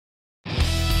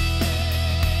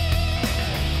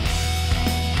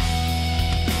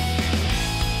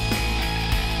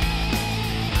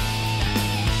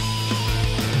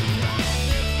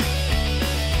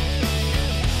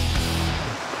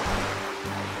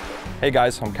Hey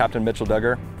guys, I'm Captain Mitchell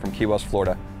Duggar from Key West,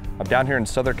 Florida. I'm down here in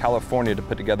Southern California to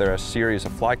put together a series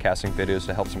of fly casting videos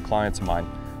to help some clients of mine.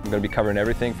 I'm going to be covering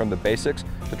everything from the basics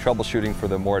to troubleshooting for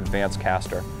the more advanced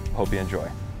caster. Hope you enjoy.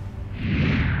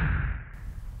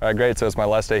 All right, great. So it's my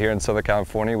last day here in Southern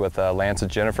California with Lance and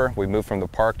Jennifer. We moved from the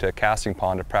park to a casting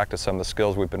pond to practice some of the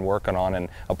skills we've been working on and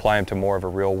apply them to more of a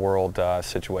real world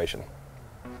situation.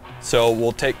 So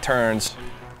we'll take turns.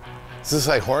 Is this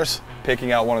like horse?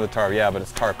 Picking out one of the tarpon. Yeah, but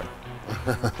it's tarpon.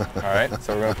 All right,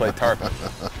 so we're gonna play tarpon.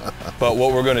 But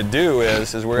what we're gonna do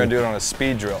is we're gonna do it on a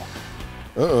speed drill.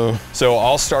 Uh-oh. So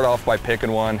I'll start off by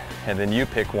picking one, and then you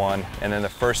pick one, and then the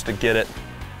first to get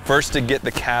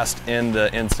the cast in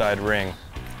the inside ring.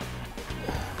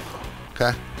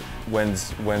 Okay.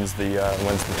 Wins the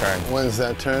turn. Wins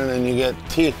that turn, and you get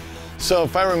T. So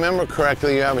if I remember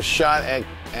correctly, you have a shot at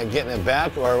getting it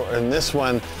back, or in this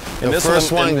one, in this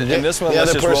one, let's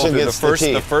just roll through.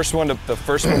 The first one to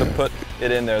put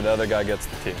it in there, the other guy gets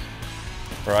the T.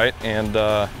 Right? And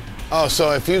oh, so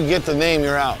if you get the name,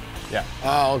 you're out. Yeah.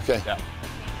 Oh, okay. Yeah.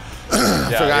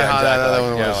 I forgot how that other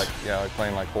one was. Like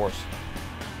playing like horse.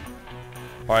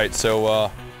 All right, so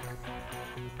why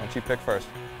don't you pick first?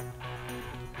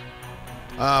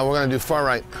 We're gonna do far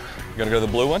right. You're gonna go to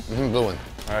the blue one? Mm-hmm, blue one.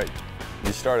 All right,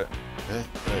 you start it. Okay,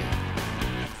 ready.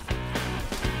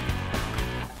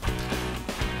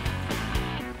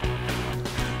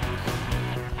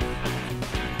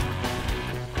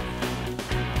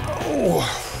 Oh,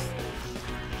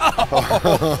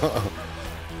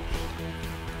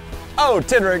 oh,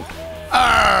 tin ring.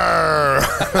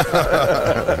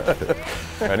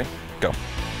 Ready? Go.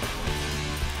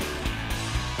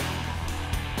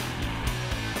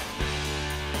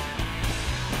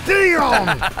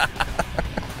 Damn!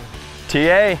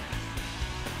 TA.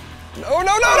 No,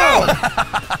 no, no, no!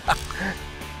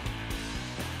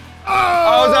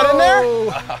 Oh, is that in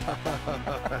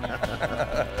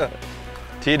there?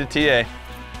 T to TA.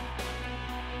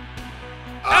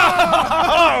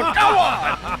 Oh, come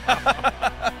on!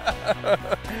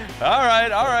 All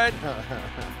right, all right.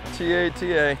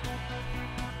 TA.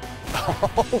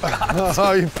 Oh, God.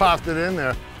 Oh, you popped it in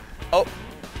there. Oh,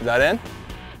 is that in?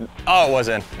 Oh, it was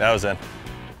in. That was in.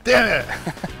 Damn it!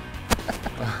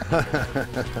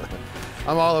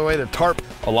 I'm all the way to tarp.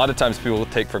 A lot of times people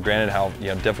take for granted how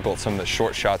difficult some of the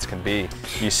short shots can be.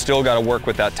 You still got to work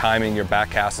with that timing, your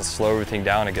back cast, and slow everything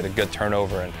down and get a good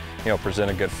turnover and present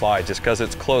a good fly. Just because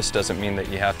it's close doesn't mean that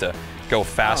you have to go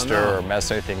faster or mess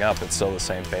anything up. It's still the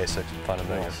same basic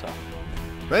fundamentals. So.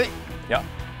 Ready? Yeah.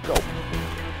 Go.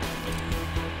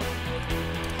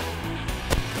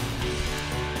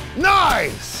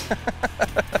 Nice!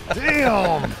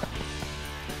 Damn!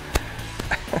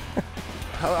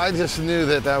 I just knew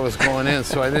that was going in,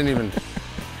 so I didn't even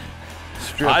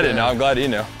strip I didn't know. I'm glad you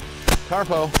knew.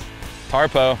 Tarpo.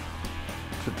 Tarpo.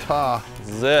 Ta. This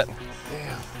is it.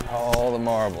 Damn. All the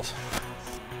marbles.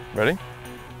 Ready?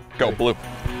 Go, ready. Blue.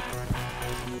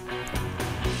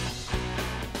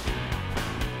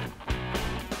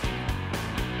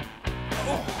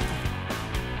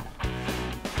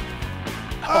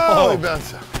 Oh, he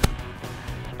bounced.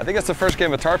 I think that's the first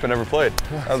game of tarpon ever played.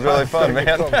 That was really fun,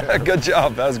 man. Good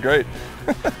job. That was great.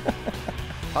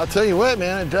 I'll tell you what,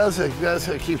 man. It does.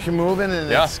 It keeps you moving,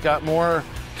 and it's got more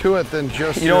to it than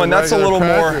just and that's a little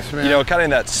practice, more, kind of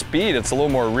that speed. It's a little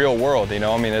more real world.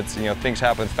 I mean, it's things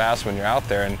happen fast when you're out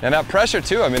there, and that pressure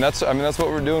too. I mean, that's what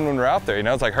we're doing when we're out there.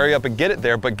 It's like hurry up and get it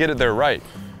there, but get it there right.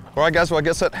 All right, guys. Well, I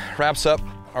guess that wraps up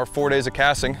our 4 days of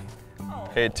casting.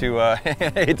 Hate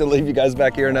to leave you guys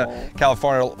back here in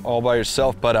California all by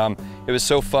yourself, but it was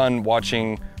so fun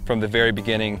watching from the very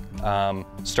beginning,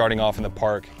 starting off in the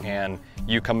park, and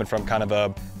you coming from kind of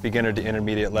a beginner to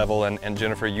intermediate level, and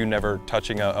Jennifer, you never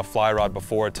touching a fly rod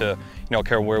before to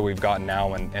care where we've gotten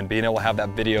now, and being able to have that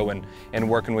video and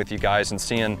working with you guys and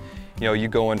seeing you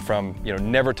going from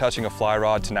never touching a fly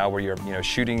rod to now where you're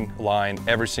shooting line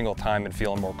every single time and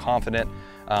feeling more confident.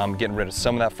 Getting rid of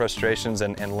some of that frustrations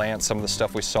and Lance, some of the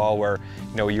stuff we saw where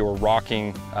you were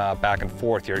rocking back and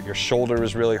forth, your shoulder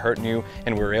was really hurting you,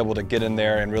 and we were able to get in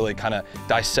there and really kind of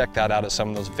dissect that out of some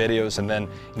of those videos, and then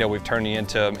we've turned you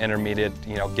into intermediate,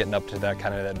 getting up to that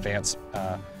kind of advanced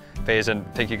phase. And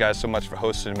thank you guys so much for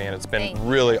hosting me, and it's been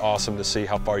really awesome to see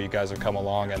how far you guys have come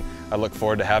along, and I look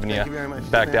forward to having you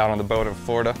back down on the boat in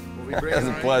Florida. It's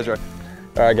a pleasure.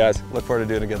 All right, guys, look forward to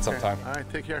doing it again sometime. All right,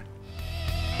 take care.